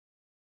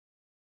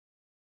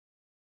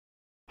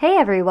Hey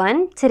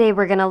everyone! Today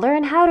we're going to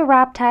learn how to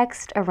wrap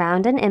text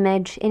around an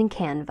image in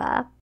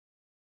Canva.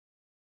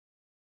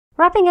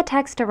 Wrapping a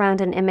text around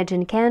an image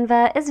in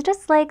Canva is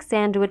just like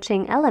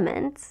sandwiching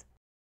elements.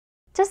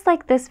 Just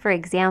like this, for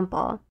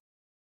example.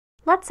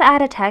 Let's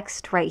add a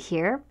text right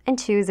here and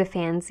choose a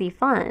fancy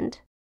font.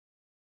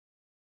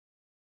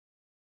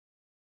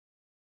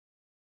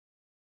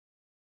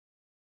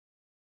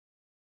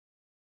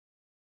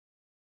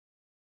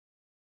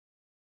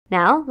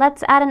 Now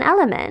let's add an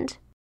element.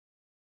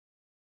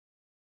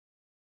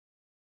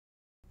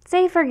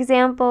 Say, for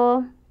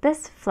example,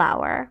 this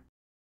flower.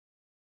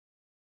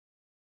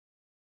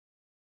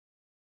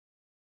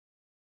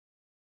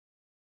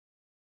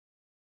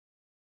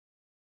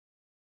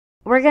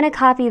 We're going to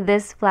copy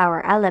this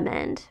flower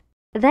element.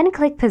 Then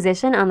click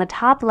Position on the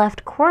top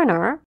left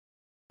corner,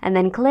 and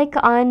then click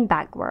on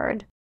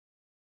Backward.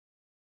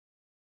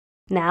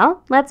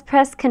 Now, let's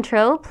press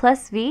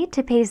Ctrl+V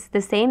to paste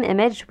the same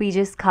image we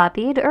just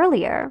copied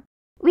earlier.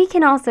 We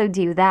can also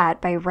do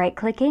that by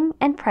right-clicking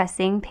and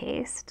pressing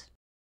Paste.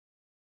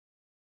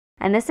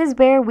 And this is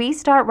where we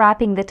start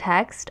wrapping the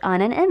text on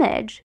an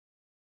image.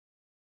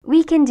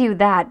 We can do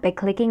that by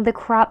clicking the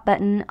Crop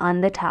button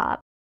on the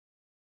top.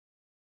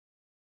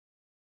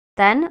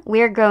 Then,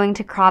 we're going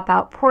to crop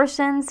out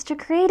portions to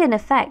create an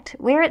effect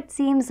where it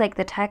seems like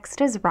the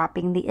text is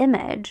wrapping the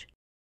image.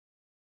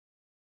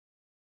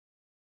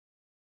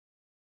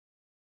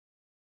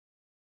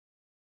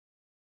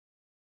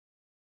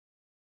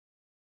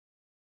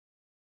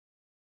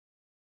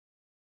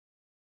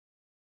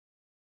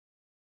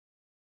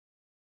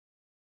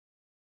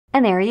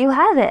 And there you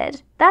have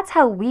it! That's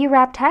how we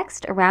wrap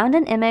text around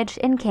an image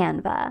in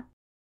Canva.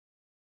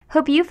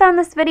 Hope you found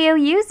this video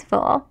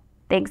useful!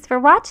 Thanks for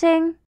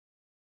watching!